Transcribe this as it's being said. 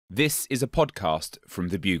This is a podcast from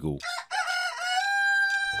The Bugle.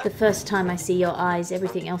 The first time I see your eyes,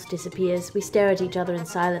 everything else disappears. We stare at each other in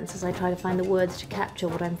silence as I try to find the words to capture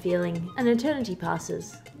what I'm feeling. An eternity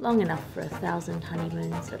passes, long enough for 1,000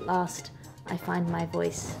 honeymoons. At last, I find my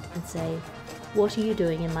voice and say, "What are you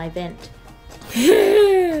doing in my vent?"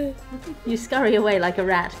 You scurry away like a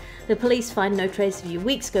rat. The police find no trace of you.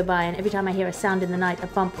 Weeks go by, and every time I hear a sound in the night, a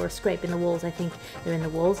bump or a scrape in the walls, I think they're in the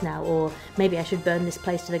walls now, or maybe I should burn this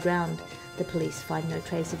place to the ground. The police find no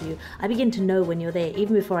trace of you. I begin to know when you're there,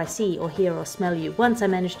 even before I see or hear or smell you. Once I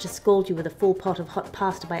manage to scald you with a full pot of hot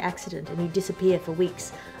pasta by accident, and you disappear for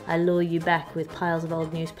weeks. I lure you back with piles of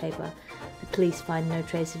old newspaper. The police find no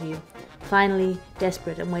trace of you. Finally,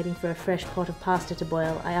 desperate and waiting for a fresh pot of pasta to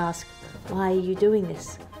boil, I ask, "Why are you doing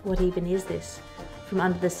this? What even is this?" From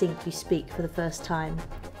under the sink you speak for the first time.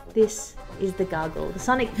 This is the Gargle, the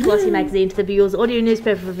sonic glossy magazine to the Bugle's audio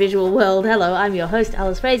newspaper for visual world. Hello, I'm your host,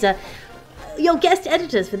 Alice Fraser. Your guest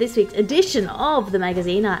editors for this week's edition of the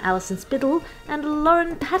magazine are Alison Spittle and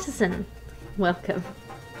Pattison. Welcome.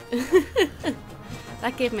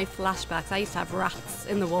 That gave me flashbacks. I used to have rats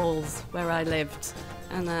in the walls where I lived,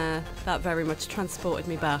 and that very much transported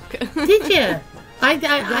me back. Did you?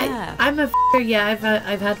 Yeah. I'm a f***er, yeah.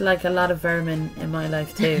 I've had like a lot of vermin in my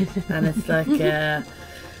life too, and it's like,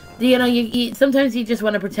 you know, you sometimes you just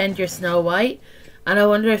want to pretend you're Snow White, and I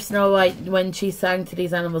wonder if Snow White, when she sang to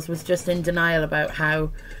these animals, was just in denial about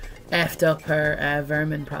how effed up her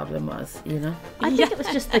vermin problem was. You know, I think it was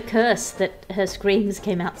just the curse that her screams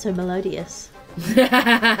came out so melodious.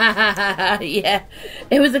 Yeah,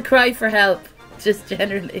 it was a cry for help, just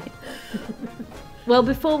generally. Well,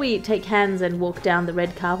 before we take hands and walk down the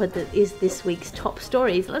red carpet that is this week's top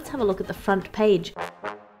stories, let's have a look at the front page.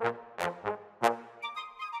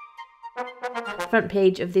 Front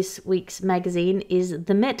page of this week's magazine is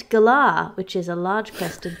the Met Gala, which is a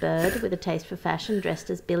large-crested bird with a taste for fashion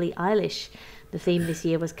dressed as Billie Eilish. The theme this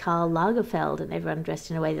year was Karl Lagerfeld, and everyone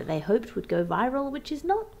dressed in a way that they hoped would go viral, which is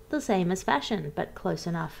not the same as fashion, but close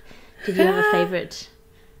enough. Did you have a favourite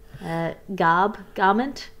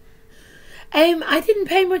garment? I didn't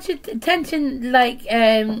pay much attention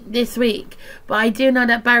this week, but I do know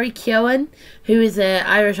that Barry Keoghan, who is an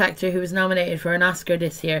Irish actor who was nominated for an Oscar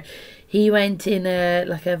this year, he went in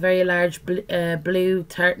a very large blue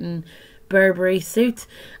tartan Burberry suit,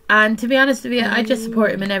 and to be honest with you, I just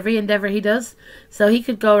support him in every endeavour he does. So he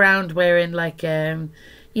could go around wearing the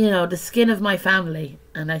skin of my family,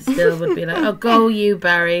 and I still would be like, "Oh, go you,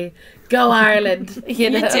 Barry, go Ireland." You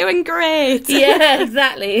know? You're doing great. Yeah,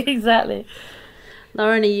 exactly.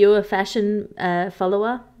 Lauren, are you a fashion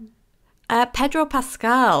follower? Pedro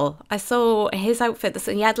Pascal. I saw his outfit,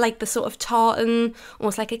 and he had like the sort of tartan,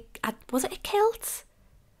 almost like was it a kilt?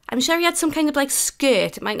 I'm sure he had some kind of like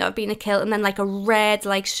skirt. It might not have been a kilt, and then like a red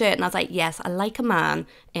like shirt. And I was like, yes, I like a man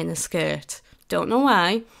in a skirt. Don't know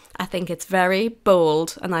why. I think it's very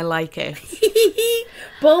bold, and I like it.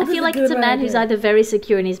 I feel like it's a man who's either very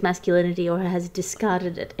secure in his masculinity or has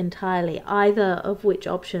discarded it entirely, either of which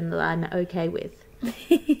option that I'm okay with.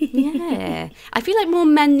 Yeah. I feel like more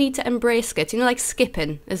men need to embrace skirts, like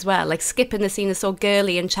skipping as well. Like skipping is seen as so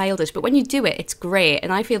girly and childish, but when you do it, it's great.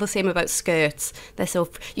 And I feel the same about skirts. They're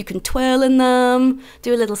you can twirl in them,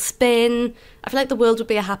 do a little spin. I feel like the world would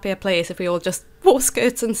be a happier place if we all just wore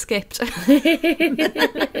skirts and skipped.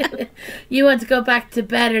 You want to go back to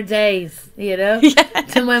better days, Yeah.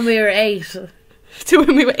 To when we were 8. To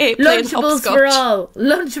when we were 8 playing Lunchables hopscotch. for all.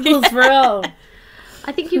 Lunchables for all.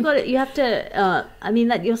 I think you have to,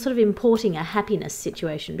 that you're sort of importing a happiness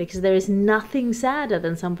situation, because there is nothing sadder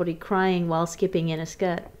than somebody crying while skipping in a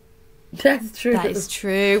skirt. That's true. That is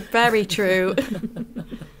true. Very true.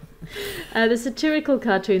 The satirical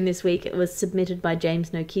cartoon this week was submitted by James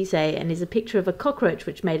Nokise and is a picture of a cockroach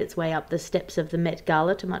which made its way up the steps of the Met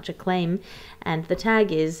Gala to much acclaim, and the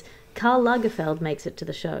tag is Karl Lagerfeld makes it to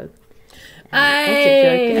the show. That's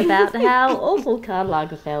a joke about how awful Karl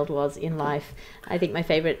Lagerfeld was in life. I think my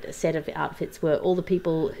favourite set of outfits were all the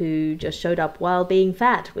people who just showed up while being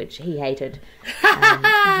fat, which he hated.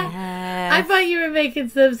 Yeah. I thought you were making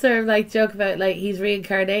some sort of joke about he's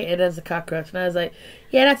reincarnated as a cockroach, and I was like,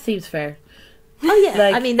 yeah, that seems fair. Oh yeah,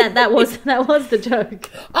 that was the joke.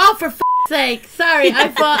 Oh, for f***'s sake! Sorry, I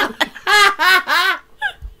thought.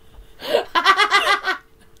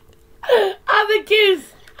 I'm a goose.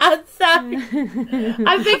 I'm sorry.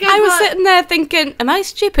 I was sitting there thinking, am I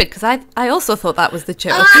stupid? Because I also thought that was the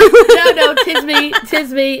joke. No,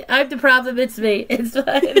 tis me. I'm the problem, it's me. It's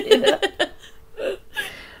fine,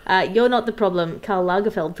 You're not the problem. Karl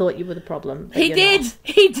Lagerfeld thought you were the problem. He did.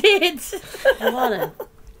 What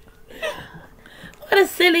a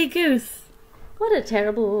silly goose. What a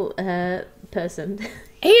terrible person.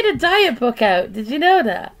 He had a diet book out. Did you know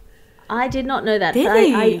that? I did not know that. Did but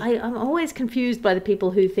he? I'm always confused by the people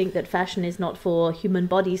who think that fashion is not for human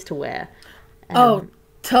bodies to wear. Oh,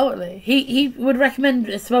 totally. He would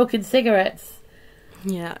recommend smoking cigarettes.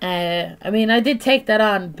 Yeah. I mean, I did take that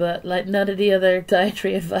on, but like none of the other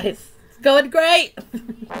dietary advice. It's going great.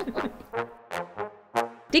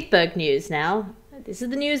 Dickberg news now. This is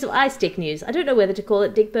the news of ice stick news. I don't know whether to call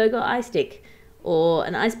it Dickberg or ice stick, or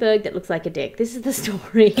an iceberg that looks like a dick. This is the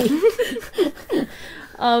story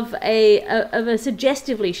of a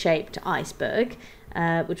suggestively shaped iceberg,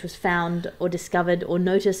 which was found or discovered or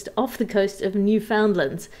noticed off the coast of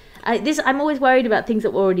Newfoundland. I'm always worried about things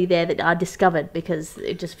that were already there that are discovered, because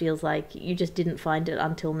it just feels like you just didn't find it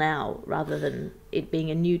until now, rather than it being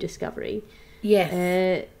a new discovery.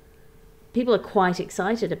 Yes. People are quite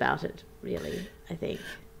excited about it, really, I think.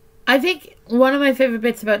 I think one of my favourite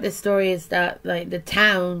bits about this story is that, like, the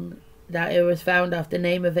town that it was found off, the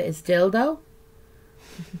name of it is Dildo.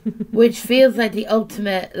 Which feels like the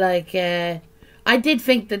ultimate, like, I did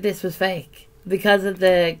think that this was fake because of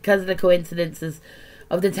the coincidences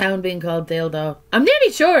of the town being called Dildo. I'm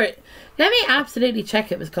nearly sure. Let me absolutely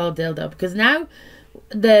check it was called Dildo, because now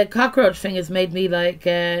the cockroach thing has made me, like,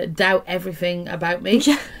 doubt everything about me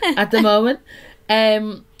at the moment.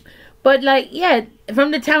 But, like, yeah, from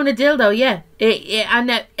the town of Dildo, yeah.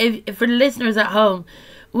 For the listeners at home,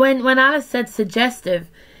 when Alice said suggestive,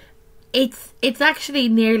 it's actually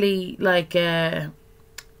nearly like it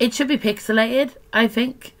should be pixelated. I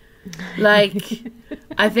think, like,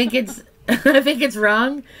 I think it's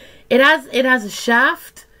wrong. It has a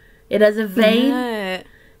shaft. It has a vein. Yeah.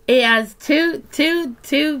 It has two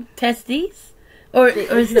testes, or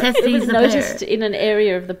is testes It was a noticed pair? in an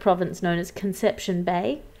area of the province known as Conception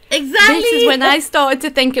Bay. Exactly. This is when I started to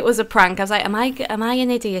think it was a prank. I was like, am I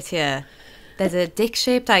an idiot here? There's a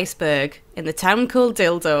dick-shaped iceberg in the town called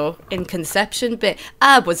Dildo in Conception Bay.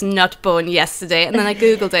 I was not born yesterday. And then I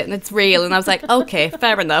Googled it and it's real. And I was like, okay,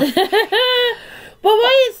 fair enough. But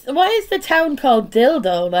why is the town called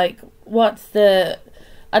Dildo? Like,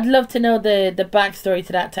 I'd love to know the backstory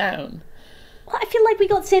to that town. Well, I feel like we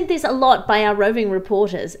got sent this a lot by our roving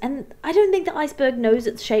reporters, and I don't think the iceberg knows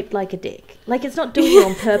it's shaped like a dick. Like, it's not doing it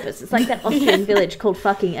on purpose. It's like that Austrian village called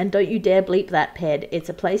fucking, and don't you dare bleep that, Ped. It's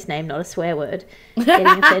a place name, not a swear word. Getting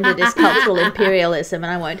offended is cultural imperialism,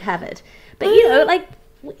 and I won't have it. But, you know, like,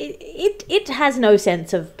 it has no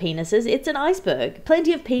sense of penises. It's an iceberg.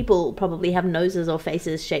 Plenty of people probably have noses or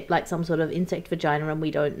faces shaped like some sort of insect vagina, and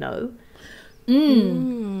we don't know.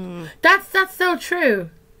 That's so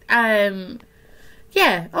true.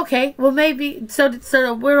 Yeah, okay. Well, maybe so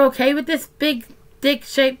we're okay with this big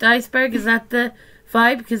dick-shaped iceberg. Is that the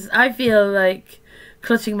vibe? Because I feel like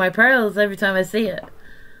clutching my pearls every time I see it.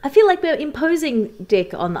 I feel like we're imposing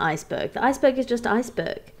dick on the iceberg. The iceberg is just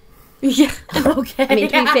iceberg. Yeah. Okay. I mean,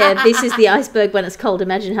 to be fair, this is the iceberg when it's cold.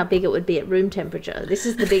 Imagine how big it would be at room temperature. This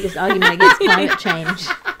is the biggest argument against climate change.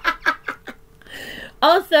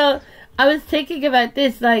 Also, I was thinking about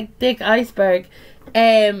this, like, dick iceberg.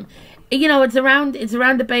 You know, it's around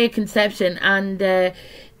the Bay of Conception, and there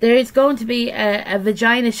is going to be a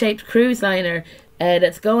vagina-shaped cruise liner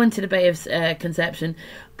that's going to the Bay of Conception,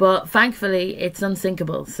 but thankfully it's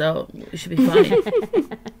unsinkable, so we should be fine.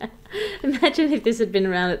 Imagine if this had been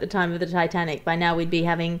around at the time of the Titanic. By now we'd be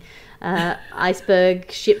having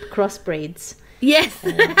iceberg ship crossbreeds. Yes.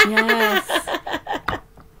 Yes.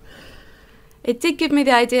 It did give me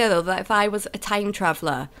the idea, though, that if I was a time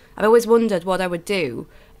traveller, I've always wondered what I would do.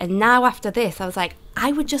 And now after this, I was like,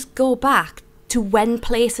 I would just go back to when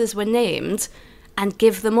places were named and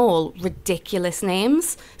give them all ridiculous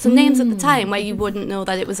names. So names at the time where you wouldn't know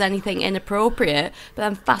that it was anything inappropriate. But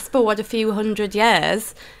then fast forward a few hundred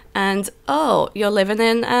years and, oh, you're living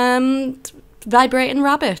in Vibrating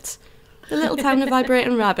Rabbit. The little town of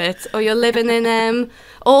Vibrating Rabbit. Or you're living in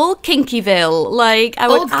Old Kinkyville. Like, I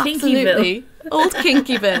would absolutely... Old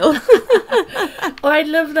Kinkyville. Or I'd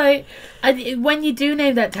love, like, when you do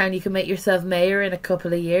name that town, you can make yourself mayor in a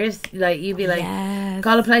couple of years. Like, you'd be like, Yes.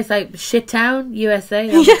 call a place like Shittown, USA.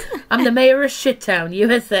 I'm the mayor of Shittown,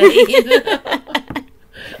 USA.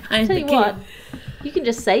 I'm Tell the you king. what, you can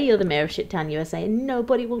just say you're the mayor of Shittown, USA, and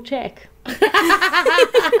nobody will check.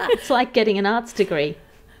 It's like getting an arts degree.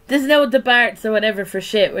 There's no debarts or whatever for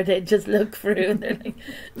shit where they just look through and they're like,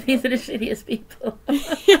 these are the shittiest people.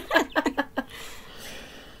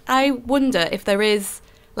 I wonder if there is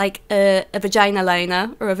like a vagina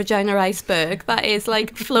liner or a vagina iceberg that is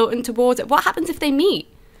like floating towards it. What happens if they meet?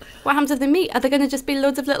 What happens if they meet? Are there going to just be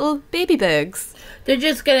loads of little baby bergs? They're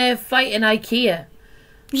just going to fight in IKEA.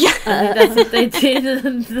 Yeah. That's what they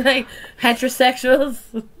did. Like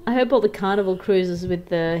heterosexuals. I hope all the carnival cruises with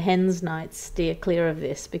the hens nights steer clear of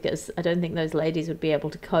this, because I don't think those ladies would be able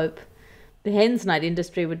to cope. The hens night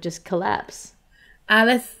industry would just collapse.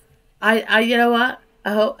 Alice, I you know what?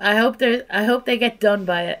 I hope they get done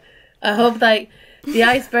by it. I hope like the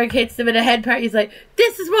iceberg hits them in a head party. He's like,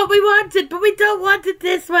 this is what we wanted, but we don't want it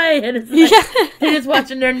this way. And it's like, they're just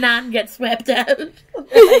watching their nan get swept out.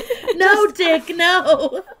 No, Dick,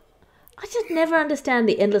 no. I just never understand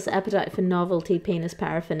the endless appetite for novelty penis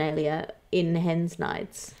paraphernalia in hens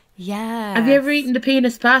nights. Yeah. Have you ever eaten the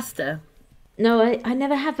penis pasta? No, I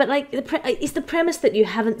never have. But like, is the premise that you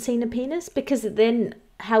haven't seen a penis? Because then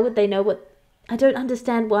how would they know what... I don't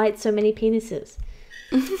understand why it's so many penises.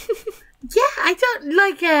 Yeah, I don't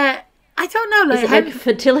know. Is it like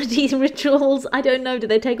fertility rituals? I don't know. Do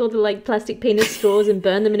they take all the like plastic penis straws and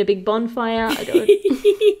burn them in a big bonfire? I don't.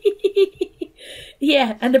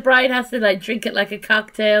 Yeah, and the bride has to like drink it like a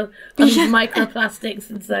cocktail on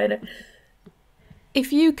microplastics inside it.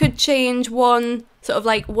 If you could change one sort of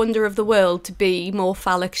like wonder of the world to be more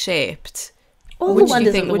phallic shaped, all which the do you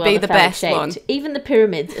wonders think of the would world be are the phallic best shaped. one? Even the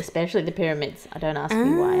pyramids, especially the pyramids. I don't ask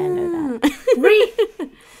me why I know that.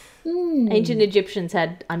 Ancient Egyptians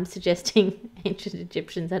had, I'm suggesting, ancient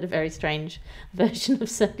Egyptians had a very strange version of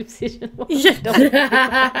circumcision.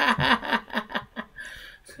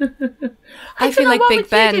 I feel like Big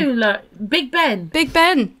Ben. Big Ben. Big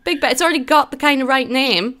Ben. Big Ben. It's already got the kind of right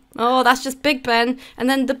name. Oh, that's just Big Ben. And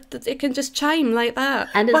then it can just chime like that.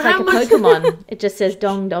 And it's like a Pokemon. It just says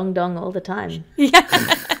dong, dong, dong all the time. Yeah.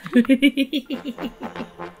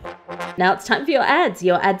 Now it's time for your ads,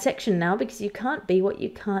 your ad section now, because you can't be what you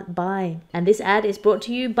can't buy. And this ad is brought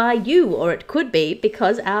to you by you, or it could be,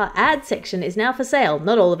 because our ad section is now for sale.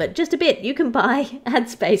 Not all of it, just a bit. You can buy ad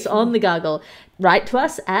space on the Gargle. Write to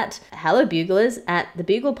us at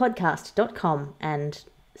hellobuglers@thebuglepodcast.com and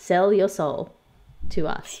sell your soul to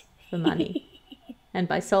us for money. And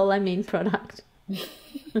by soul, I mean product.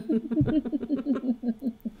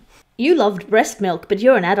 You loved breast milk, but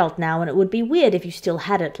you're an adult now, and it would be weird if you still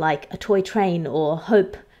had it, like a toy train or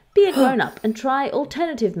hope. Be a grown-up and try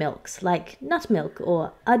alternative milks, like nut milk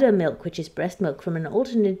or udder milk, which is breast milk from an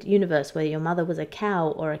alternate universe where your mother was a cow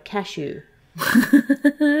or a cashew.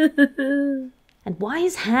 And why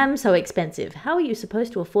is ham so expensive? How are you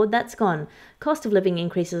supposed to afford that scone? Cost of living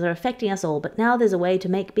increases are affecting us all, but now there's a way to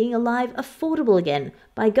make being alive affordable again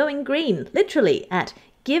by going green, literally, at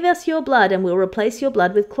Give us your blood and we'll replace your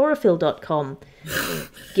blood with chlorophyll.com.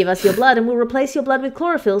 Give us your blood and we'll replace your blood with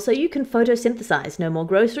chlorophyll so you can photosynthesize. No more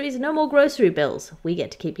groceries, no more grocery bills. We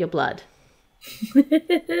get to keep your blood.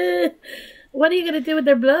 What are you going to do with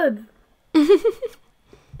their blood?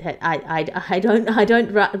 I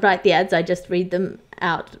don't write the ads, I just read them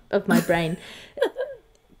out of my brain.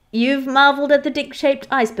 You've marvelled at the dick-shaped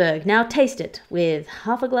iceberg. Now taste it with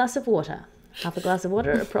half a glass of water. Half a glass of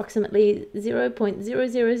water, approximately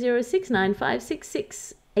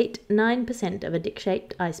 0.000695668.9% of a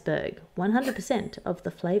dick-shaped iceberg. 100% of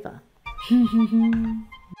the flavour.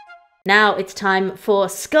 Now it's time for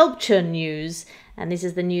sculpture news. And this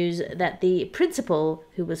is the news that the principal,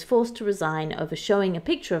 who was forced to resign over showing a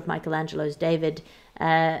picture of Michelangelo's David,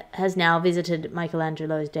 has now visited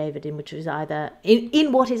Michelangelo's David, in which is either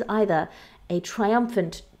in what is either a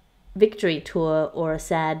triumphant victory tour or a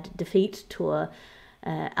sad defeat tour.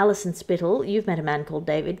 Alison Spittle, you've met a man called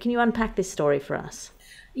David. Can you unpack this story for us?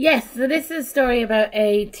 Yes, so this is a story about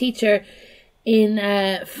a teacher in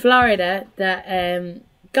Florida that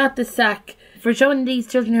got the sack for showing these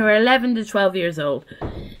children who are 11 to 12 years old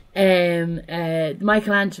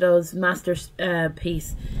Michelangelo's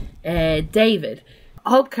masterpiece, David.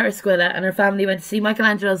 Hope Carasquilla and her family went to see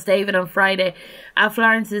Michelangelo's David on Friday at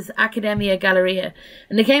Florence's Accademia Galleria,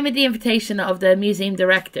 and they came at the invitation of the museum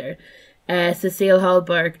director, Cecile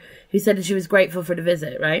Hallberg, who said that she was grateful for the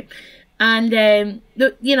visit, right? And,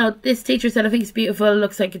 this teacher said, I think it's beautiful, it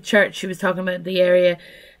looks like a church. She was talking about the area.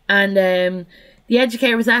 And the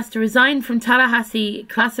educator was asked to resign from Tallahassee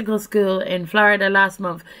Classical School in Florida last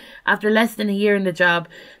month after less than a year in the job.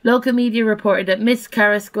 Local media reported that Miss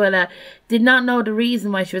Carasquilla did not know the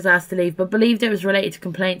reason why she was asked to leave, but believed it was related to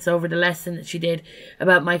complaints over the lesson that she did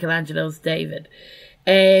about Michelangelo's David.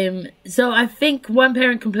 So I think one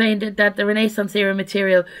parent complained that the Renaissance era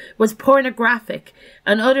material was pornographic,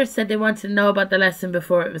 and others said they wanted to know about the lesson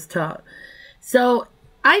before it was taught. So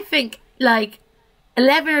I think, 11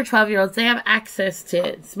 or 12-year-olds, they have access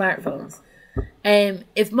to smartphones.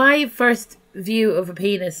 If my first view of a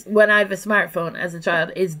penis when I have a smartphone as a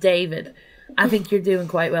child is David, I think you're doing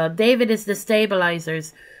quite well. David is the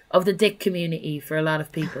stabilizers of the dick community for a lot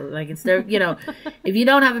of people. Like, it's their, you know, if you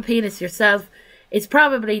don't have a penis yourself, it's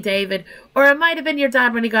probably David, or it might have been your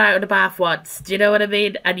dad when he got out of the bath once. Do you know what I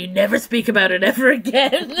mean? And you never speak about it ever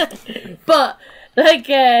again. But, like,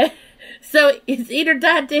 so it's either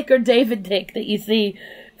Dad Dick or David Dick that you see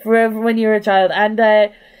forever when you're a child. And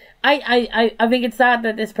I think it's sad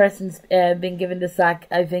that this person's been given the sack.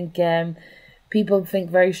 I think people think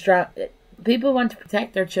very strong. People want to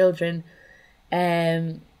protect their children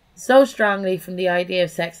so strongly from the idea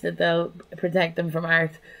of sex that they'll protect them from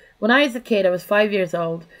art. When I was a kid, I was 5 years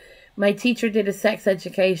old. My teacher did a sex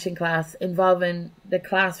education class involving the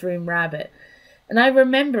classroom rabbit. And I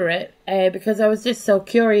remember it because I was just so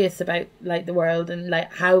curious about like the world and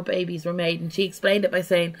like how babies were made. And she explained it by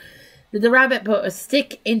saying that the rabbit put a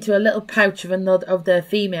stick into a little pouch of the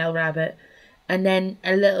female rabbit, and then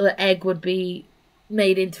a little egg would be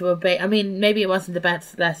made into a baby. I mean, maybe it wasn't the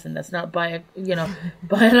best lesson. That's not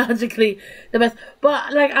biologically the best.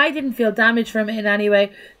 But like, I didn't feel damaged from it in any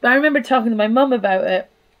way. But I remember talking to my mum about it.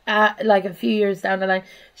 Like a few years down the line,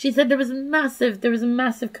 she said there was massive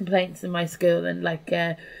complaints in my school, and like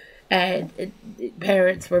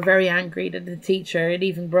parents were very angry that the teacher had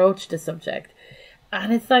even broached the subject.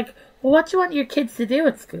 And it's like, well, what do you want your kids to do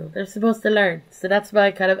at school? They're supposed to learn. So that's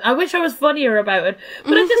why I wish I was funnier about it,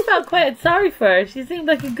 but I just felt quite sorry for her. She seemed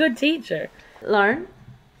like a good teacher. Lauren?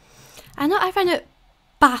 I find it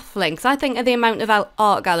baffling, because I think of the amount of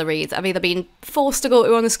art galleries I've either been forced to go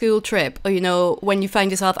to on a school trip, or, you know, when you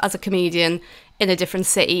find yourself as a comedian in a different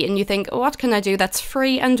city and you think, oh, what can I do that's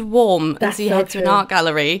free and warm, and so you head to an art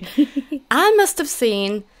gallery. I must have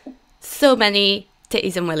seen so many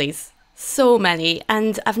titties and willies, so many,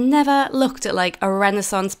 and I've never looked at like a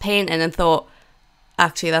Renaissance painting and thought,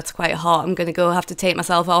 actually that's quite hot, I'm gonna have to take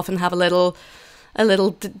myself off and have a little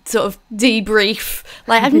sort of debrief.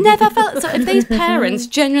 Like, I've never felt so. If these parents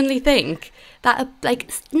genuinely think that,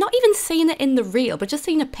 like, not even seeing it in the real, but just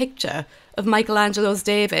seeing a picture of Michelangelo's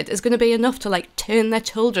David is going to be enough to like turn their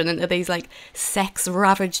children into these like sex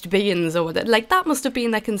ravaged beings or whatever, like, that must have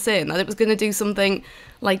been their concern, that it was going to do something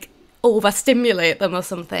like overstimulate them or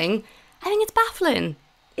something. I think it's baffling.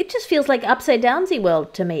 It just feels like upside downsy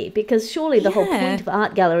world to me, because surely the whole point of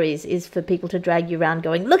art galleries is for people to drag you around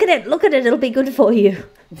going, look at it, it'll be good for you.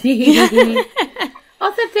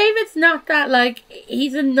 Also, David's not that, like,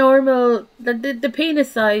 he's a normal, the penis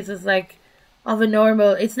size is like of a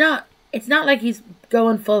normal, it's not like he's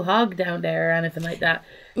going full hog down there or anything like that.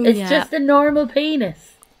 It's just a normal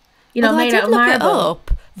penis, you know, made out of marble. It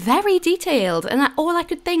up. Very detailed, and all I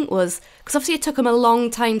could think was, because obviously it took him a long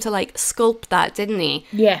time to like sculpt that, didn't he?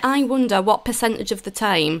 Yeah. I wonder what percentage of the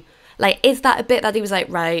time, like, is that a bit that he was like,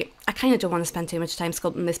 right, I kind of don't want to spend too much time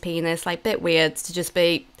sculpting this penis, like, bit weird to just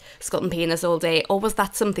be sculpting penis all day, or was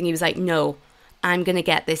that something he was like, no, I'm gonna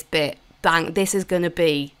get this bit, bang, this is gonna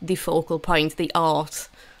be the focal point, the art.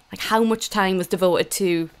 Like, how much time was devoted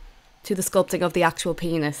to the sculpting of the actual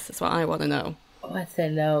penis? That's what I want to know. Oh, I'd say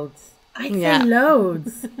loads. I'd say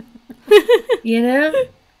loads. You know?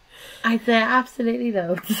 I'd say absolutely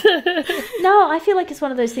loads. No, I feel like it's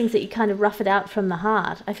one of those things that you kind of rough it out from the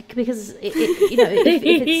heart. I think because, you know, if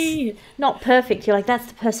it's not perfect, you're like, that's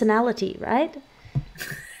the personality, right?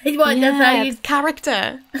 What, Yeah, that's how it's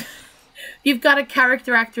character. You've got a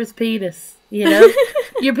character actor's penis, you know?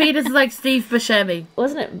 Your penis is like Steve Buscemi.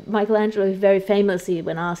 Wasn't it Michelangelo who very famously,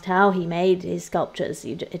 when asked how he made his sculptures,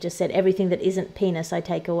 it just said, everything that isn't penis I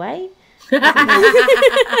take away?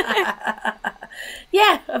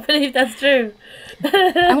 Yeah, I believe that's true.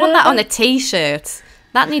 I want that on a t-shirt.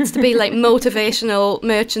 That needs to be like motivational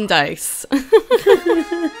merchandise.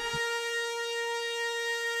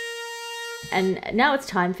 And now it's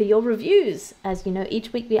time for your reviews. As you know,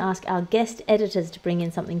 each week we ask our guest editors to bring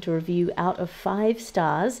in something to review out of 5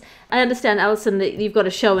 stars. I understand, Alison, that you've got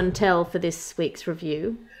a show and tell for this week's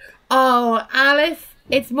review. Oh, Alice,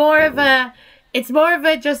 it's more of a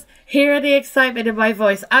just hear the excitement in my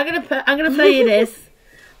voice. I'm gonna play you this,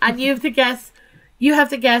 and you have to guess.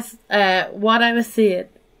 What I was seeing.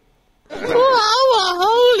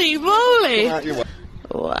 Oh, holy moly!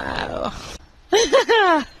 Wow.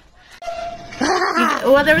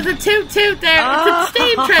 Well, there was a toot toot there. It's a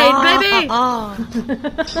steam train, baby.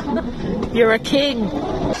 You're a king.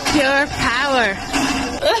 Pure power.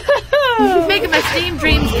 Making my steam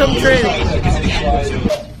dreams come true.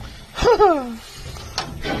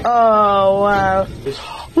 Oh, wow.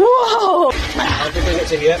 Whoa!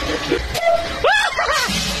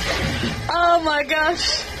 Oh my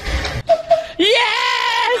gosh.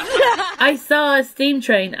 Yes! I saw a steam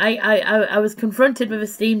train. I was confronted with a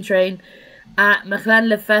steam train at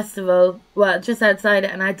Machlenle Festival, well, just outside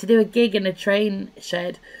it, and I had to do a gig in a train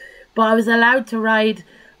shed but I was allowed to ride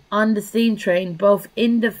on the steam train, both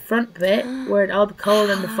in the front bit where all the coal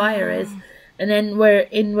and the fire is, and then where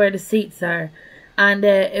the seats are. And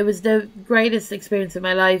it was the greatest experience of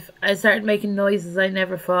my life. I started making noises I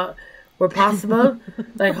never thought were possible,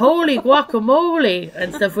 like holy guacamole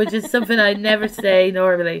and stuff, which is something I never say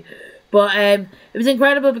normally. But it was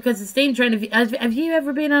incredible because the steam train. Have you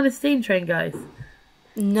ever been on a steam train, guys?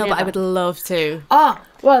 No, but I would love to. Oh,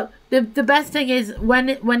 well, the best thing is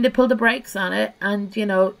when they pull the brakes on it and, you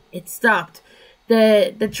know, it stopped.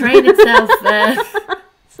 The train itself...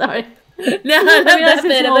 Sorry. No, I realised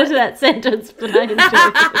there's more to that sentence, but I enjoyed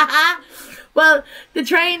it. Well, the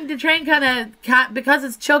train kind of can't, because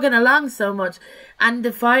it's chugging along so much and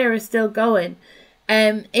the fire is still going,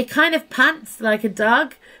 it kind of pants like a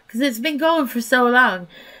dog because it's been going for so long.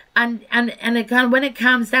 And it kind of, when it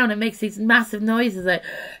calms down, it makes these massive noises like,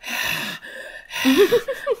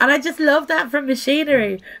 and I just love that from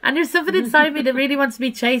machinery. And there's something inside me that really wants to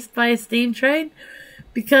be chased by a steam train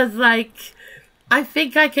because, like, I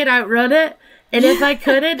think I could outrun it. And if I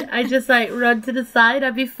couldn't, I just like run to the side.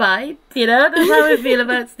 I'd be fine. You know, that's how I feel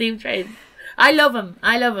about steam trains. I love them.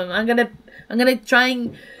 I'm gonna try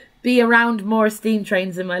and be around more steam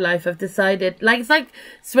trains in my life. I've decided, like, it's like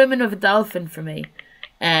swimming with a dolphin for me.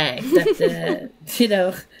 Except, you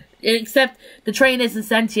know, except the train isn't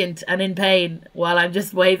sentient and in pain while I'm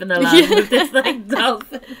just waving along with this like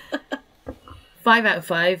dolphin. 5 out of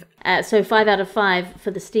 5. So 5 out of 5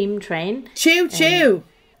 for the steam train. Choo choo.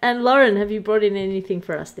 And Lauren, have you brought in anything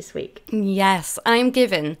for us this week? Yes, I'm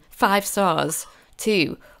giving 5 stars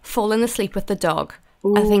to Falling Asleep with the Dog.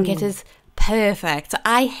 Ooh. I think it is perfect.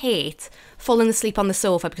 I hate falling asleep on the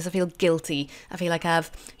sofa because I feel guilty. I feel like I've,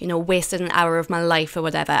 you know, wasted an hour of my life or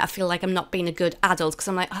whatever. I feel like I'm not being a good adult because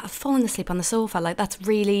I'm like, I've fallen asleep on the sofa. Like, that's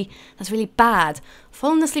really bad.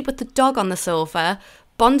 Falling asleep with the dog on the sofa,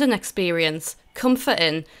 bonding experience,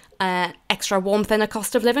 comforting, extra warmth in a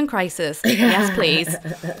cost of living crisis. Yes, please.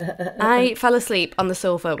 I fell asleep on the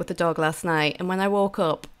sofa with the dog last night, and when I woke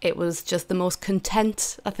up, it was just the most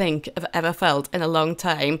content I think I've ever felt in a long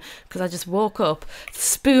time, because I just woke up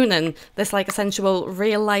spooning this like a sensual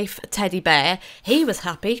real life teddy bear. He was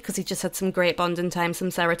happy because he just had some great bonding time, some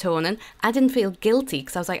serotonin. I didn't feel guilty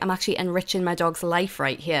because I was like, I'm actually enriching my dog's life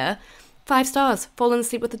right here. 5 stars. Falling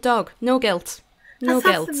asleep with the dog. No guilt. No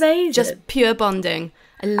guilt. Amazing. Just pure bonding.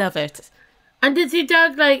 I love it. And does your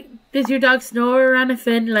dog snore or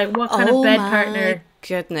anything? Like, what kind of bed partner?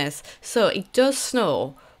 Goodness. So he does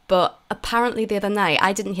snore, but apparently the other night,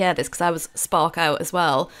 I didn't hear this because I was spark out as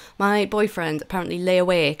well. My boyfriend apparently lay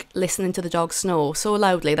awake listening to the dog snore so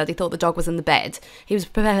loudly that he thought the dog was in the bed. He was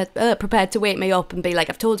prepared to wake me up and be like,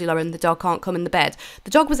 I've told you, Lauren, the dog can't come in the bed.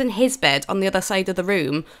 The dog was in his bed on the other side of the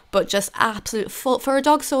room, but just absolute full. For a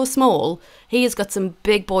dog so small, he has got some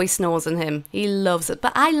big boy snores in him. He loves it.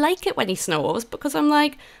 But I like it when he snores because I'm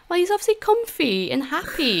like, well, he's obviously comfy and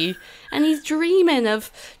happy and he's dreaming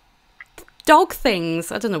of dog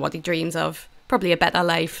things. I don't know what he dreams of. Probably a better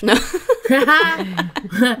life. No.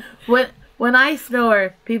 When I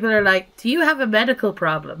snore, people are like, do you have a medical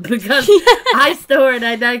problem? Because I snore and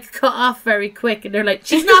I like cut off very quick and they're like,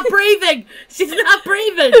 she's not breathing. She's not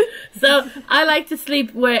breathing. So I like to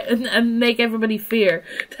sleep and make everybody fear.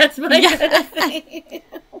 That's my kind of thing.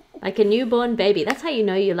 Like a newborn baby. That's how you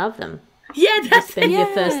know you love them. Yeah, You spend your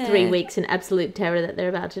first 3 weeks in absolute terror that they're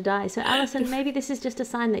about to die. So, Alison, maybe this is just a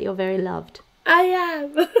sign that you're very loved. I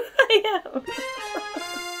am. I am.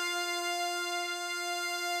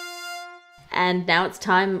 And now it's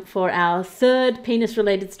time for our third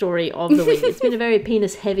penis-related story of the week. It's been a very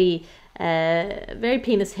penis-heavy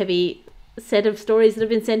set of stories that have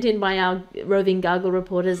been sent in by our roving Gargle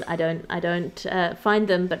reporters. I don't find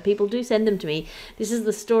them, but people do send them to me. This is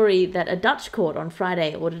the story that a Dutch court on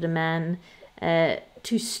Friday ordered a man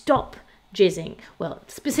to stop jizzing. Well,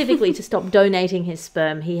 specifically to stop donating his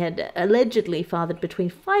sperm. He had allegedly fathered between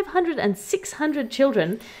 500 and 600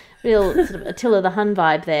 children. Real sort of Attila the Hun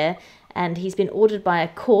vibe there. And he's been ordered by a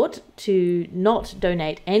court to not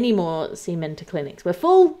donate any more semen to clinics. We're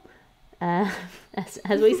full.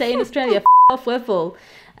 As we say in Australia, off, we're full.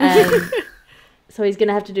 So he's going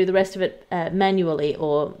to have to do the rest of it manually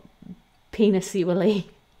or penisually.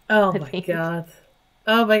 Oh my god.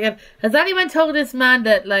 Oh my god. Has anyone told this man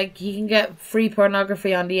that, like, he can get free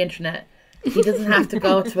pornography on the internet? He doesn't have to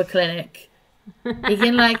go to a clinic. He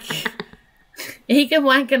can, like... He can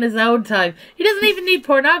wank on his own time. He doesn't even need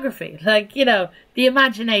pornography. Like, you know, the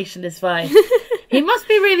imagination is fine. He must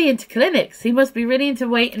be really into clinics. He must be really into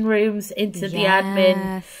waiting rooms, into the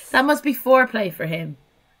admin. That must be foreplay for him,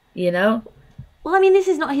 you know? Well, I mean, this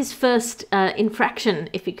is not his first infraction,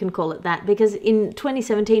 if you can call it that, because in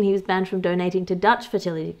 2017 he was banned from donating to Dutch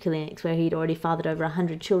fertility clinics where he'd already fathered over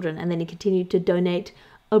 100 children, and then he continued to donate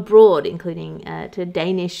abroad, including to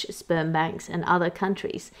Danish sperm banks and other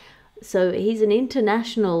countries. So he's an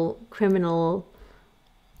international criminal.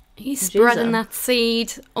 He's spreading that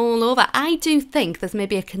seed all over. I do think there's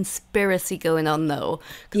maybe a conspiracy going on, though.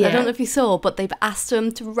 Because I don't know if you saw, but they've asked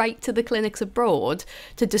him to write to the clinics abroad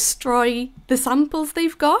to destroy the samples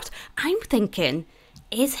they've got. I'm thinking,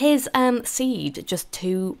 is his seed just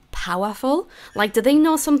too powerful? Like, do they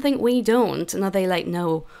know something we don't? And are they like,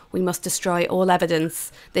 no, we must destroy all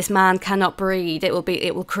evidence. This man cannot breed. It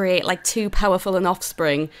will create like too powerful an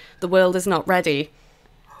offspring. The world is not ready.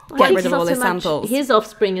 Get rid of all his samples. His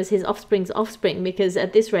offspring is his offspring's offspring, because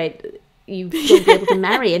at this rate, you won't be able to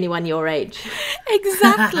marry anyone your age.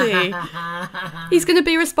 Exactly. He's going to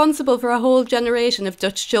be responsible for a whole generation of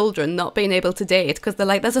Dutch children not being able to date because they're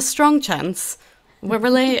like, there's a strong chance we're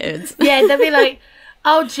related. Yeah, they'll be like,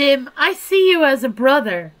 oh, Jim, I see you as a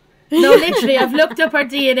brother. No, literally, I've looked up our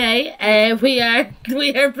DNA. We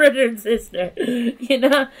are brother and sister. You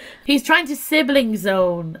know, he's trying to sibling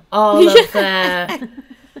zone all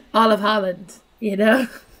of Holland, you know?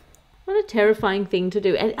 What a terrifying thing to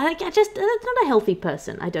do. And that's not a healthy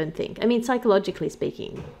person, I don't think. I mean, psychologically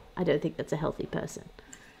speaking, I don't think that's a healthy person.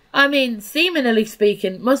 I mean, seminally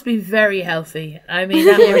speaking, must be very healthy. I mean,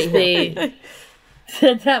 that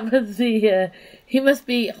must be, he must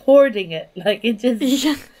be hoarding it. Like, it just...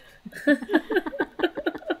 Yeah.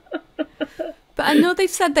 But I know they've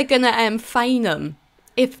said they're going to fine him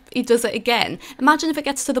if he does it again. Imagine if it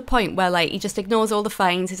gets to the point where, like, he just ignores all the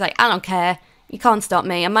fines. He's like, I don't care. You can't stop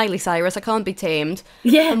me. I'm Miley Cyrus. I can't be tamed.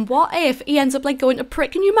 Yeah. And what if he ends up, like, going to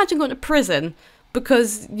prison? Can you imagine going to prison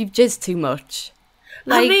because you've jizzed too much?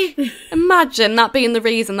 Like, I mean... imagine that being the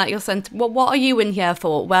reason that you're sent... What are you in here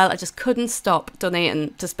for? Well, I just couldn't stop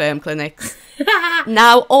donating to sperm clinics.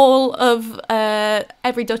 Now all of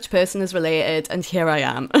every Dutch person is related, and here I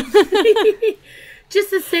am.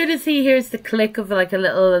 Just as soon as he hears the click of like a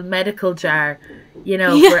little medical jar, you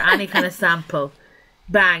know, for any kind of sample,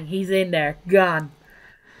 bang, he's in there, gone.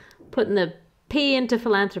 Putting the P into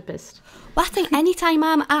philanthropist. Well, I think anytime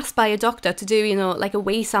I'm asked by a doctor to do, you know, like a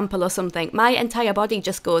wee sample or something, my entire body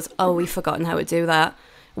just goes, oh, we've forgotten how to do that.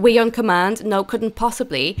 Wee on command, no, couldn't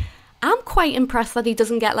possibly. I'm quite impressed that he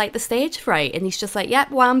doesn't get like the stage fright and he's just like, yep,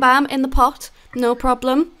 wham bam, in the pot, no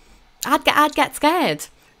problem. I'd get scared.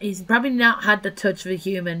 He's probably not had the touch of a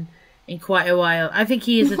human in quite a while. I think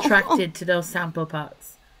he is attracted to those sample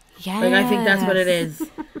pots. Yeah. Like, I think that's what it is.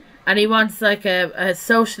 And he wants like a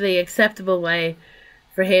socially acceptable way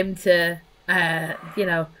for him to, you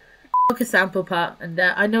know, fuck a sample pot. And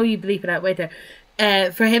I know you bleep it out, wait there.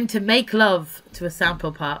 For him to make love to a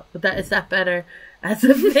sample pot. But is that better as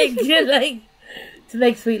a thing? Like, to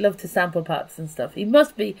make sweet love to sample pots and stuff. He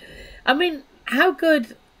must be. I mean, how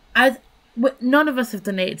good none of us have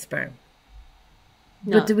donated sperm.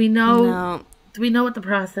 No. But do we know? No. Do we know what the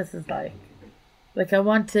process is like? Like, I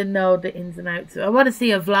want to know the ins and outs. I want to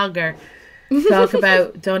see a vlogger talk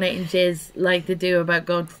about donating jizz like they do about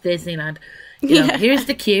going to Disneyland. You know, here's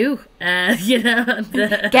the queue. You know,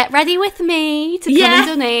 get ready with me to come and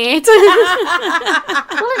donate.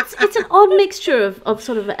 Well, it's an odd mixture of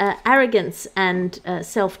sort of arrogance and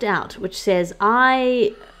self-doubt, which says,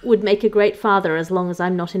 I would make a great father as long as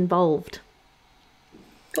I'm not involved.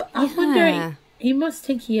 But I'm wondering, he must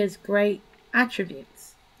think he has great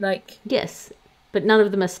attributes. Like, yes, but none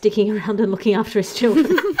of them are sticking around and looking after his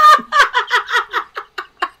children.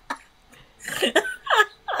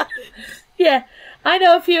 Yeah, I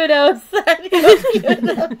know a few of those.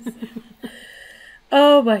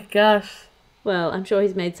 Oh my gosh. Well, I'm sure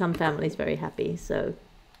he's made some families very happy, so,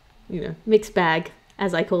 you know, mixed bag,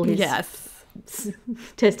 as I call his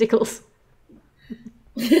testicles.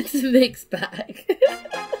 It's a mixed bag.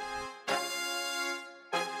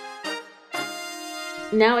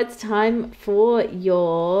 Now it's time for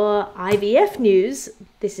your IVF news.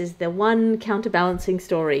 This is the one counterbalancing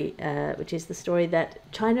story, which is the story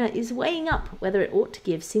that China is weighing up whether it ought to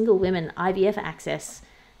give single women IVF access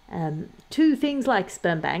to things like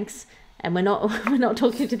sperm banks. And we're not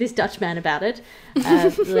talking to this Dutch man about it,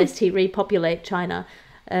 lest he repopulate China.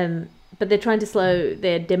 But they're trying to slow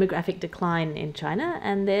their demographic decline in China,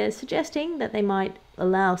 and they're suggesting that they might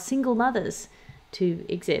allow single mothers to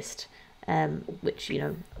exist. Which, you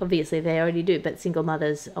know, obviously they already do, but single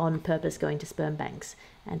mothers on purpose going to sperm banks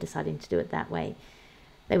and deciding to do it that way.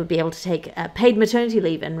 They would be able to take paid maternity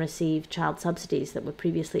leave and receive child subsidies that were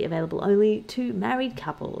previously available only to married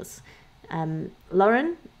couples.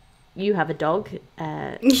 Lauren, you have a dog,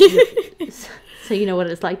 so you know what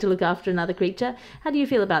it's like to look after another creature. How do you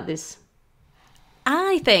feel about this?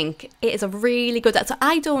 I think it is a really good... So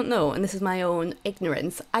I don't know, and this is my own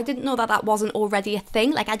ignorance, I didn't know that that wasn't already a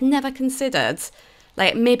thing. Like, I'd never considered...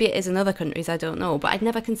 Like, maybe it is in other countries, I don't know, but I'd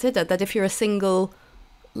never considered that if you're a single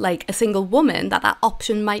woman, that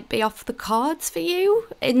option might be off the cards for you,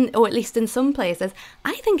 or at least in some places.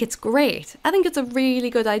 I think it's great. I think it's a really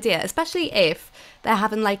good idea, especially if they're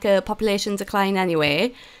having, like, a population decline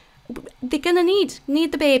anyway. They're going to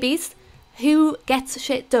need the babies. Who gets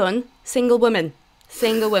shit done? Single women.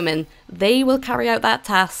 Single women. They will carry out that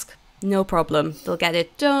task. No problem. They'll get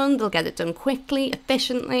it done. They'll get it done quickly,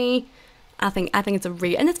 efficiently. I think it's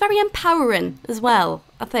and it's very empowering as well,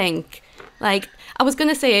 I think. Like, I was going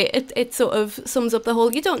to say, it sort of sums up the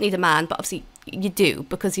whole, you don't need a man, but obviously you do,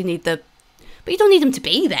 because you need but you don't need him to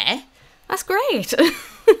be there. That's great.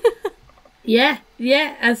 Yeah.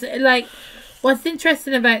 As like, what's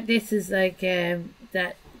interesting about this is like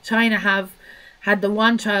that China have had the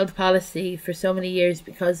one-child policy for so many years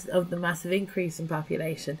because of the massive increase in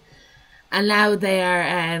population, and now they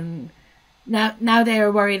are now they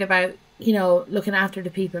are worried about, you know, looking after the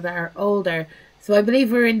people that are older. So I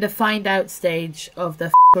believe we're in the find out stage of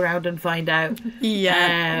the around and find out.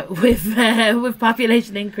 Yeah. With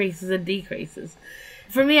population increases and decreases.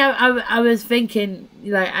 For me, I was thinking,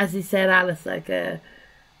 like, as you said, Alice, like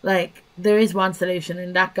there is one solution,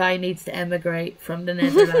 and that guy needs to emigrate from the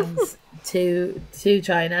Netherlands to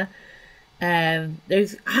China.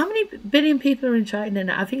 There's how many billion people are in China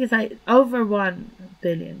now? I think it's like over 1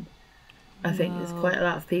 billion. I think there's quite a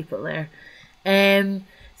lot of people there.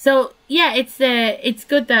 So yeah, it's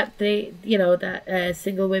good that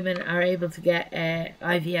single women are able to get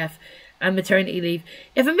IVF and maternity leave.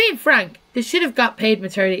 If I'm being frank, they should have got paid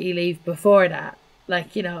maternity leave before that.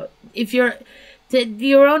 Like, you know, if you're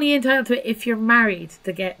only entitled to it if you're married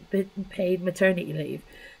to get paid maternity leave.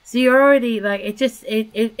 So you're already like,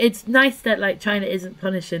 it's nice that like China isn't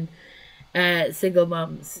punishing single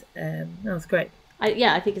mums. That's great.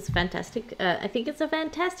 I think it's fantastic. I think it's a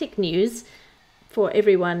fantastic news for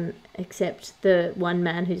everyone except the one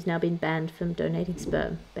man who's now been banned from donating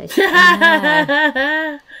sperm, basically.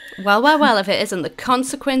 Yeah. Well, if it isn't the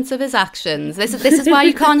consequence of his actions. This is why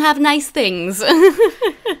you can't have nice things.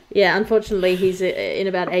 Yeah, unfortunately, he's in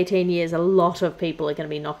about 18 years, a lot of people are going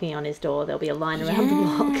to be knocking on his door. There'll be a line around the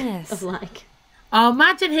block of like... Oh,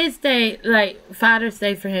 imagine his day, like Father's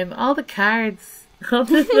Day for him. All the cards.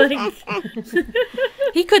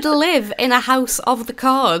 He could live in a house of the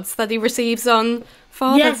cards that he receives on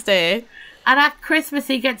Father's Day. And at Christmas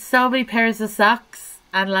he gets so many pairs of socks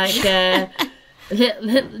and like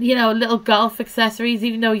little golf accessories,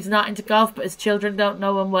 even though he's not into golf, but his children don't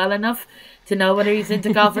know him well enough to know whether he's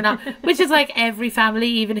into golf or not, which is like every family,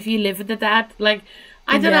 even if you live with the dad. Like,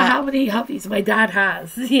 I don't know how many hobbies my dad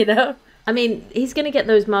has, you know. I mean, he's going to get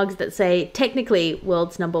those mugs that say, technically,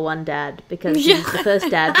 world's #1 dad, because he's the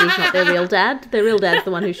first dad, but he's not their real dad. Their real dad's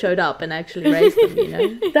the one who showed up and actually raised them, you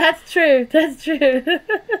know? That's true. The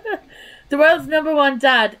world's #1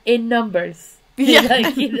 dad in numbers. Yeah.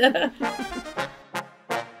 Like, you know.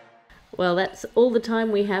 Well, that's all the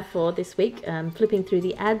time we have for this week. Flipping through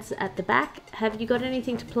the ads at the back. Have you got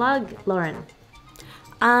anything to plug, Lauren?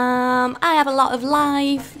 I have a lot of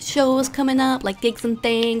live shows coming up, like gigs and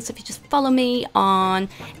things. So if you just follow me on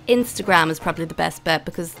Instagram is probably the best bet,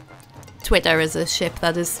 because Twitter is a ship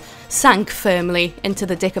that has sank firmly into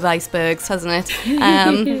the dick of icebergs, hasn't it?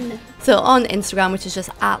 So on Instagram, which is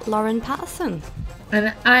just at Lauren Pattison.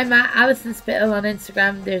 And I'm at Alison Spittle on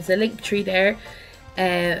Instagram. There's a link tree there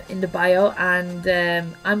in the bio, and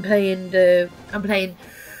I'm playing the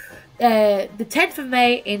 10th of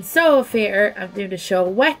May in Soho Theatre. I'm doing the show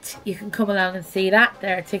Wet. You can come along and see that.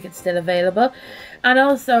 There are tickets still available. And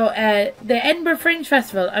also the Edinburgh Fringe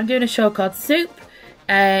Festival. I'm doing a show called Soup.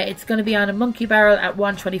 It's going to be on a Monkey Barrel at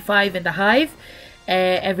 1:25 in the Hive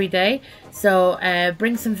every day. So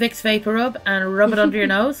bring some Vicks Vapor Rub and rub it under your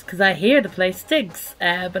nose, because I hear the place stinks.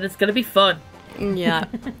 But it's going to be fun. Yeah.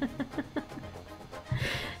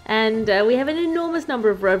 And we have an enormous number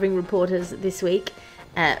of roving reporters this week.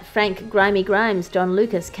 Frank Grimy Grimes, John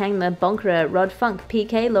Lucas, Kang the Bonkerer, Rod Funk,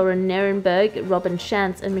 PK, Lauren Nierenberg, Robin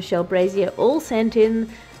Shantz and Michelle Brazier all sent in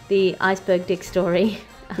the iceberg dick story.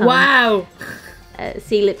 Wow!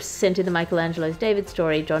 Sea Lips sent in the Michelangelo's David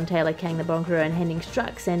story. John Taylor, Kang the Bonkerer and Henning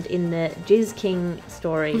Struck sent in the Jizz King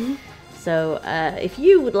story. So if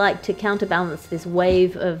you would like to counterbalance this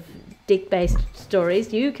wave of dick-based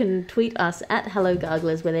stories, you can tweet us at Hello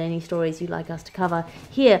Garglers with any stories you'd like us to cover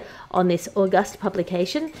here on this august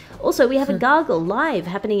publication. Also, we have a Gargle live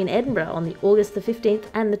happening in Edinburgh on the August the 15th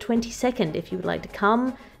and the 22nd. If you would like to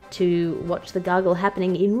come to watch the Gargle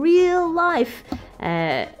happening in real life,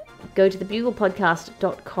 go to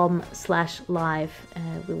thebuglepodcast.com/live.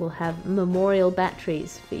 We will have memorial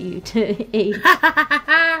batteries for you to eat.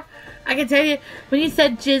 I can tell you, when you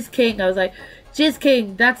said Jizz King, I was like, Jizz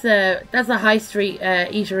King, that's a high street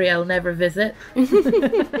eatery I'll never visit. I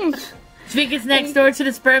think it's next door to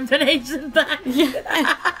the sperm donation bank.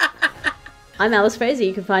 I'm Alice Fraser.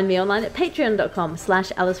 You can find me online at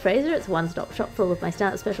patreon.com/Alice Fraser. It's a one-stop shop for all of my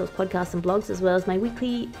stand-up specials, podcasts and blogs, as well as my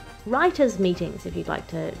weekly writers meetings. If you'd like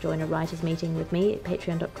to join a writers meeting with me at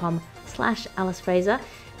patreon.com/Alice Fraser.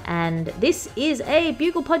 And this is a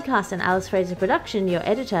Bugle podcast, an Alice Fraser production. Your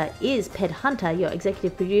editor is Ped Hunter. Your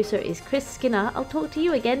executive producer is Chris Skinner. I'll talk to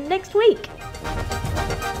you again next week.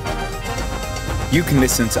 You can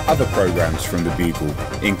listen to other programmes from The Bugle,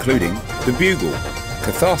 including The Bugle,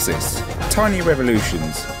 Catharsis, Tiny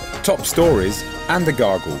Revolutions, Top Stories and The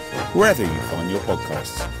Gargle, wherever you find your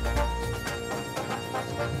podcasts.